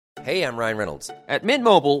Hey, I'm Ryan Reynolds. At Mint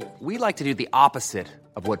Mobile, we like to do the opposite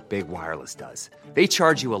of what Big Wireless does. They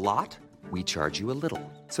charge you a lot, we charge you a little.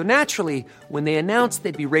 So naturally, when they announced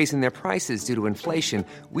they'd be raising their prices due to inflation,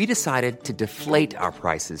 we decided to deflate our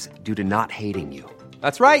prices due to not hating you.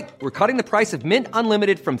 That's right. We're cutting the price of Mint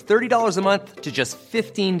Unlimited from $30 a month to just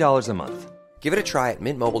 $15 a month. Give it a try at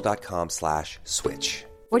mintmobile.com/switch.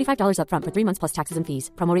 $45 up front for 3 months plus taxes and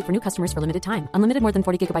fees. Promo rate for new customers for limited time. Unlimited more than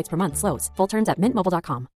 40 gigabytes per month. Slows full terms at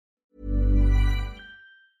mintmobile.com.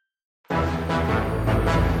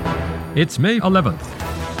 It's May 11th,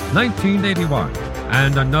 1981,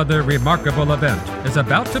 and another remarkable event is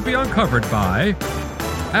about to be uncovered by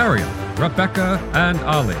Ariel, Rebecca, and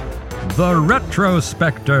Ollie, the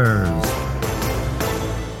Retrospectors.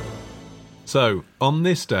 So, on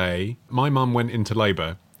this day, my mum went into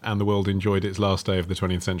labour and the world enjoyed its last day of the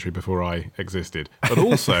 20th century before I existed. But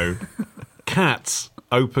also, Cats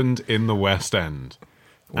opened in the West End.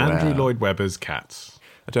 Wow. Andrew Lloyd Webber's Cats.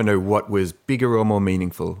 I don't know what was bigger or more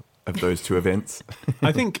meaningful of those two events.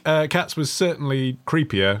 I think Cats was certainly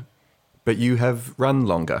creepier. But you have run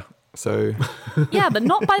longer, so... Yeah, but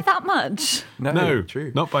not by that much. No,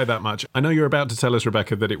 true. Not by that much. I know you're about to tell us,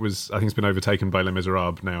 Rebecca, that it was, I think it's been overtaken by Les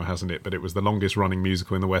Miserables now, hasn't it? But it was the longest running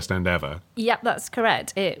musical in the West End ever. Yep, that's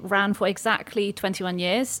correct. It ran for exactly 21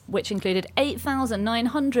 years, which included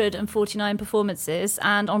 8,949 performances,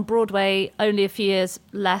 and on Broadway, only a few years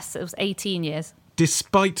less, it was 18 years.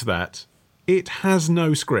 Despite that, it has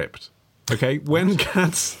no script. Okay, when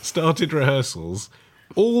Cats started rehearsals,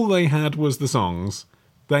 all they had was the songs.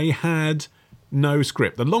 They had no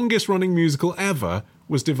script. The longest running musical ever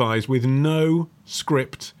was devised with no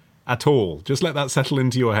script at all. Just let that settle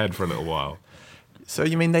into your head for a little while. So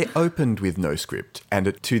you mean they opened with no script, and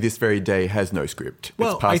it, to this very day, has no script?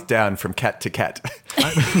 Well, it's passed down from cat to cat.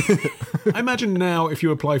 I imagine now if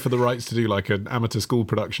you apply for the rights to do like an amateur school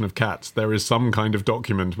production of Cats, there is some kind of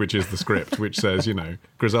document which is the script, which says, you know,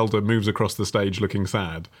 Griselda moves across the stage looking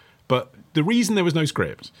sad. But the reason there was no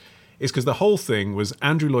script is because the whole thing was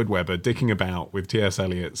Andrew Lloyd Webber dicking about with T.S.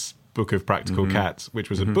 Eliot's Book of Practical Cats, which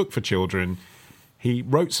was a book for children. He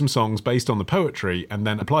wrote some songs based on the poetry and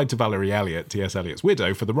then applied to Valerie Elliott, T.S. Eliot's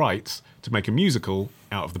widow, for the rights to make a musical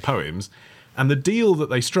out of the poems. And the deal that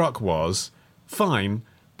they struck was, fine,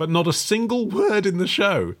 but not a single word in the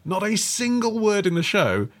show, not a single word in the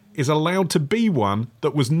show is allowed to be one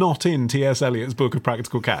that was not in T.S. Eliot's Book of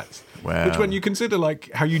Practical Cats. Wow. Which, when you consider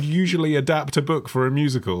like how you'd usually adapt a book for a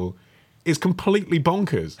musical, is completely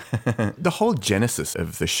bonkers. The whole genesis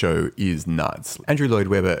of the show is nuts. Andrew Lloyd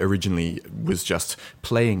Webber originally was just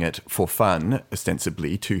playing it for fun,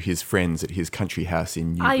 ostensibly, to his friends at his country house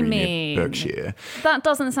in Newbury, near Berkshire. That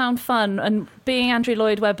doesn't sound fun, and being Andrew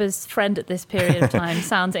Lloyd Webber's friend at this period of time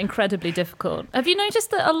sounds incredibly difficult. Have you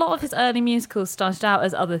noticed that a lot of his early musicals started out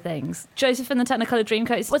as other things? Joseph and the Technicolor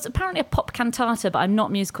Dreamcoat was apparently a pop cantata, but I'm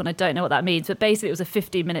not musical and I don't know what that means, but basically it was a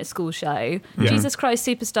 15-minute school show. Yeah. Jesus Christ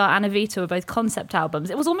Superstar, Anna Vita were both concept albums.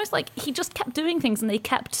 It was almost like he just kept doing things and they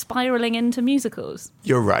kept spiralling into musicals.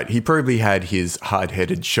 You're right. He probably had his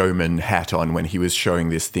hard-headed showman hat on when he was showing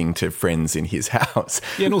this thing to friends in his house.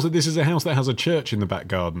 Yeah, and also this is a house that has a church in the back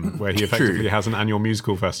garden where he effectively has an annual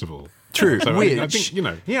musical festival. True, so, which... I think, you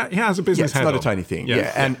know, he has a business head it's not on. a tiny thing.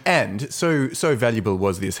 Yeah. And so valuable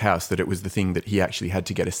was this house that it was the thing that he actually had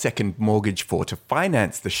to get a second mortgage for to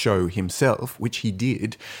finance the show himself, which he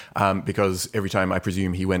did, because every time I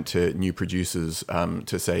presume he went to new producers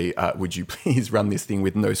to say, would you please run this thing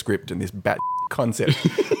with no script and this bat concept?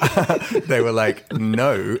 They were like,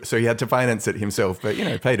 no. So he had to finance it himself, but, you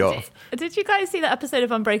know, paid off. Did you guys see that episode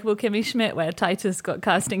of Unbreakable Kimmy Schmidt where Titus got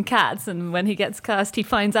cast in Cats, and when he gets cast, he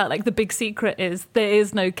finds out, like, the big secret is there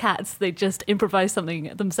is no cats. They just improvise something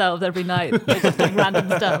themselves every night. They're just doing random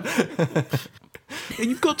stuff.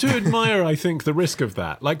 You've got to admire, I think, the risk of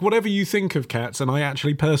that. Like, whatever you think of Cats, and I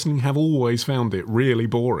actually personally have always found it really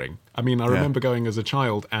boring. I mean, I remember going as a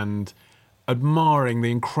child and admiring the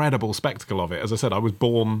incredible spectacle of it. As I said, I was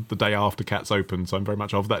born the day after Cats opened, so I'm very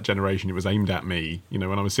much of that generation. It was aimed at me. You know,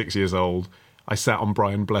 when I was 6 years old, I sat on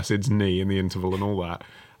Brian Blessed's knee in the interval and all that.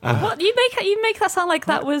 What you make that sound like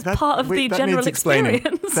that was part of the general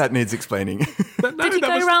experience. That needs explaining. Did he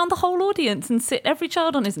go around the whole audience and sit every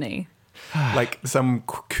child on his knee? Like some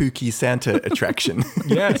kooky Santa attraction.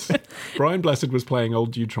 Yes. Brian Blessed was playing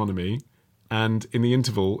Old Deuteronomy, and in the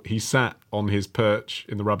interval, he sat on his perch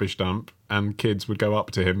in the rubbish dump, and kids would go up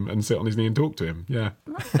to him and sit on his knee and talk to him. Yeah.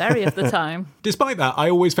 That's very of the time. Despite that, I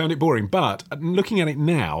always found it boring. But looking at it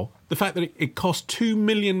now, the fact that it cost £2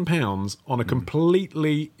 million on a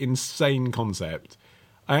completely insane concept,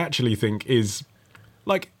 I actually think is,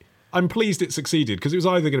 like, I'm pleased it succeeded, because it was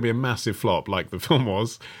either going to be a massive flop like the film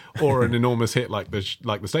was, or an enormous hit like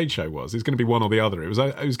the stage show was. It's going to be one or the other. It was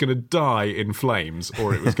going to die in flames,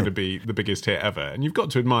 or it was going to be the biggest hit ever. And you've got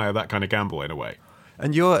to admire that kind of gamble in a way.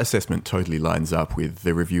 And your assessment totally lines up with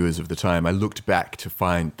the reviewers of the time. I looked back to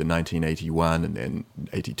find the 1981 and then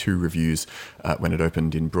 82 reviews when it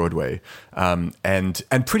opened in Broadway. And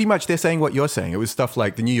pretty much they're saying what you're saying. It was stuff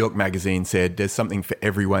like the New York Magazine said, there's something for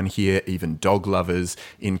everyone here, even dog lovers.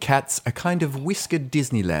 In Cats, a kind of whiskered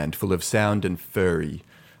Disneyland full of sound and furry.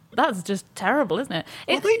 That's just terrible, isn't it?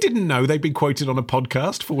 Well, they didn't know they'd be quoted on a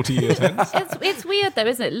podcast 40 years hence. It's weird, though,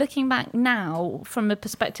 isn't it? Looking back now from a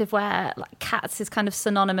perspective where Cats is kind of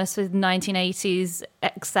synonymous with 1980s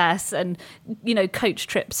excess and, coach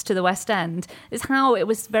trips to the West End, is how it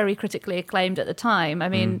was very critically acclaimed at the time. I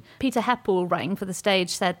mean, Peter Heppel, writing for the stage,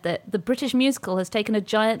 said that the British musical has taken a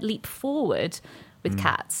giant leap forward with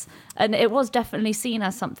Cats. And it was definitely seen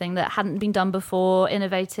as something that hadn't been done before,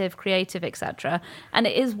 innovative, creative, etc. And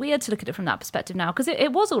it is weird to look at it from that perspective now, because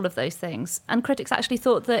it was all of those things. And critics actually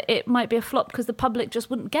thought that it might be a flop because the public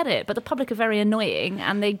just wouldn't get it. But the public are very annoying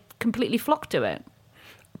and they completely flocked to it.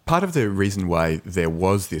 Part of the reason why there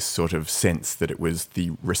was this sort of sense that it was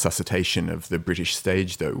the resuscitation of the British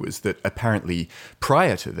stage, though, was that apparently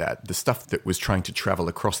prior to that, the stuff that was trying to travel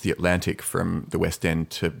across the Atlantic from the West End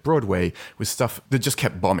to Broadway was stuff that just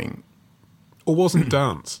kept bombing. Or wasn't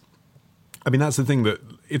dance. I mean, that's the thing, that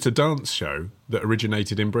it's a dance show that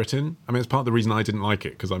originated in Britain. I mean, it's part of the reason I didn't like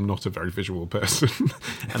it, because I'm not a very visual person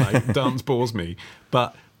and dance bores me.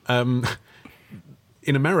 But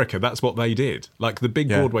in America, that's what they did. Like, the big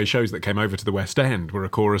Broadway shows that came over to the West End were A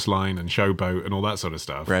Chorus Line and Showboat and all that sort of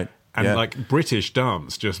stuff. Right. And, British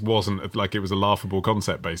dance just wasn't, it was a laughable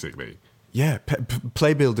concept, basically. Yeah,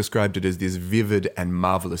 Playbill described it as this vivid and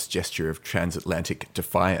marvellous gesture of transatlantic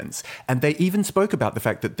defiance. And they even spoke about the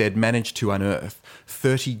fact that they'd managed to unearth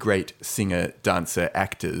 30 great singer, dancer,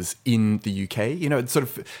 actors in the UK.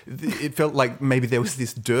 It felt like maybe there was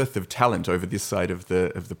this dearth of talent over this side of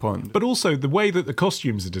the pond. But also the way that the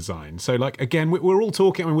costumes are designed. So, again, we're all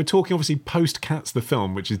talking, we're talking obviously post-Cats the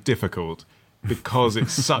film, which is difficult because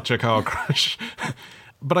it's such a car crash.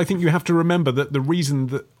 But I think you have to remember that the reason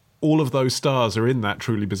that all of those stars are in that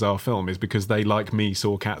truly bizarre film is because they, like me,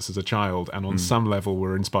 saw Cats as a child and on some level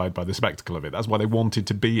were inspired by the spectacle of it. That's why they wanted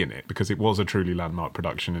to be in it, because it was a truly landmark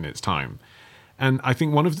production in its time. And I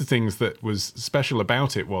think one of the things that was special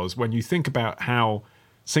about it was when you think about how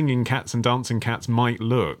singing cats and dancing cats might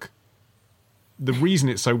look, the reason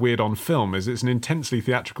it's so weird on film is it's an intensely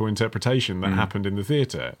theatrical interpretation that happened in the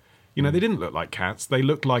theatre. They didn't look like cats. They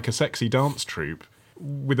looked like a sexy dance troupe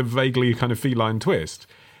with a vaguely kind of feline twist.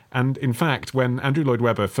 And in fact, when Andrew Lloyd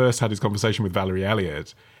Webber first had his conversation with Valerie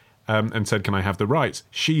Elliott and said, "Can I have the rights?"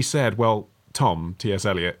 she said, well, Tom, T.S.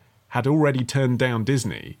 Eliot, had already turned down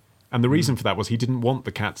Disney. And the reason for that was he didn't want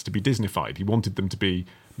the cats to be Disneyfied. He wanted them to be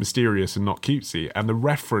mysterious and not cutesy. And the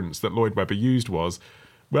reference that Lloyd Webber used was,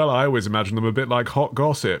 well, I always imagined them a bit like Hot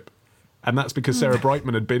Gossip. And that's because Sarah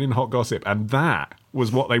Brightman had been in Hot Gossip. And that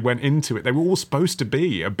was what they went into it. They were all supposed to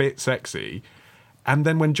be a bit sexy. And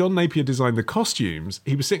then when John Napier designed the costumes,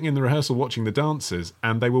 he was sitting in the rehearsal watching the dancers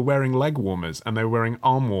and they were wearing leg warmers and they were wearing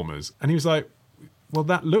arm warmers. And he was like, well,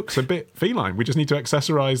 that looks a bit feline. We just need to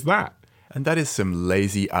accessorize that. And that is some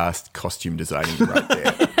lazy-ass costume designing right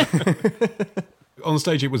there. On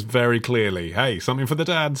stage, it was very clearly, hey, something for the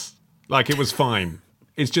dads. It was fine.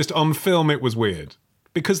 It's just on film, it was weird.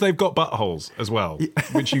 Because they've got buttholes as well,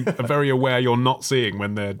 which you are very aware you're not seeing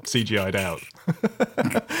when they're CGI'd out.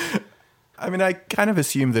 I mean, I kind of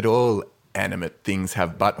assume that all animate things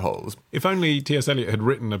have buttholes. If only T.S. Eliot had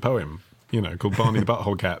written a poem, called Barney the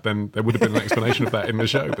Butthole Cat, then there would have been an explanation of that in the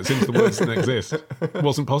show. But since the words didn't exist, it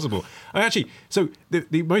wasn't possible. So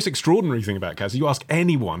the most extraordinary thing about Cats is you ask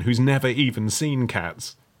anyone who's never even seen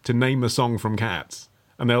Cats to name a song from Cats,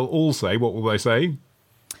 and they'll all say, what will they say?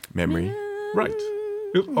 Memory. Right.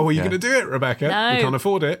 Oh, are you going to do it, Rebecca? No. We can't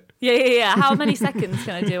afford it. Yeah. How many seconds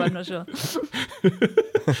can I do? I'm not sure.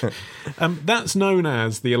 That's known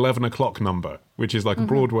as the 11 o'clock number, which is like a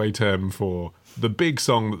Broadway term for the big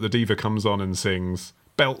song that the diva comes on and sings,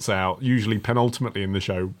 belts out, usually penultimately in the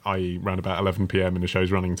show, i.e. around about 11 p.m. in the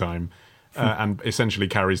show's running time, and essentially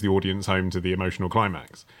carries the audience home to the emotional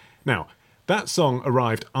climax. Now, that song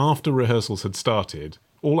arrived after rehearsals had started.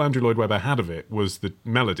 All Andrew Lloyd Webber had of it was the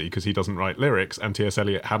melody, because he doesn't write lyrics, and T.S.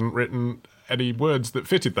 Eliot hadn't written any words that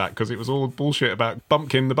fitted that, because it was all bullshit about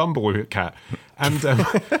Bumpkin the Bumble Cat. And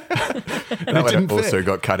that one also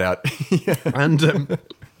got cut out.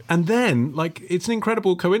 And then, it's an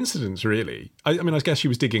incredible coincidence, really. I mean, I guess she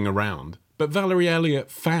was digging around, but Valerie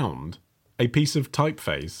Elliott found a piece of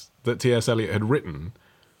typeface that T.S. Eliot had written,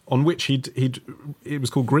 on which it was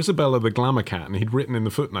called Grisabella the Glamour Cat, and he'd written in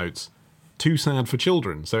the footnotes, too sad for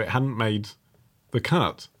children, so it hadn't made the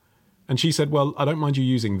cut. And she said, well, I don't mind you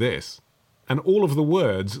using this. And all of the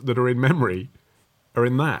words that are in memory are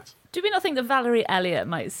in that. Do we not think that Valerie Elliott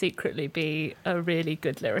might secretly be a really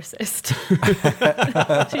good lyricist?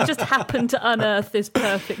 She just happened to unearth this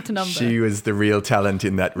perfect number. She was the real talent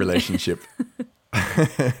in that relationship.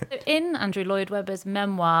 In Andrew Lloyd Webber's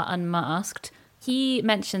memoir, Unmasked, he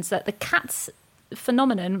mentions that the Cats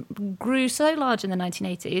phenomenon grew so large in the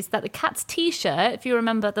 1980s that the Cats T-shirt, if you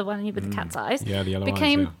remember the one with the cat's eyes, Yeah, the yellow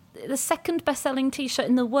became eyes, the second best-selling T-shirt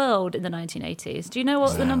in the world in the 1980s. Do you know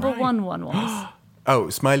what the number one was?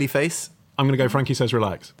 Oh, smiley face? I'm going to go Frankie Says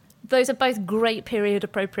Relax. Those are both great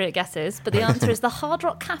period-appropriate guesses, but the answer is the Hard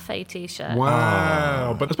Rock Cafe T-shirt.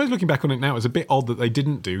 Wow. But I suppose looking back on it now, it's a bit odd that they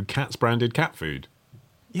didn't do Cats-branded cat food.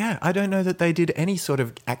 Yeah, I don't know that they did any sort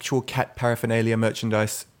of actual cat paraphernalia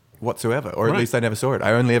merchandise whatsoever, or at Right. least I never saw it.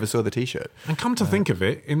 I only ever saw the T-shirt. And come to think of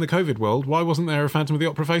it, in the COVID world, why wasn't there a Phantom of the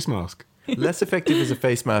Opera face mask? Less effective as a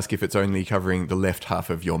face mask if it's only covering the left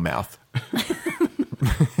half of your mouth.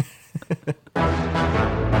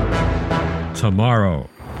 Tomorrow.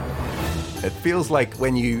 It feels like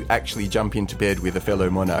when you actually jump into bed with a fellow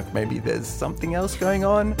monarch, maybe there's something else going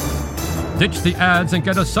on. Ditch the ads and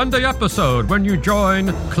get a Sunday episode when you join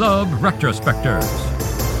Club Retrospectors.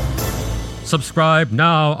 Subscribe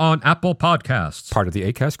now on Apple Podcasts. Part of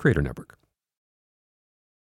the Acast Creator Network.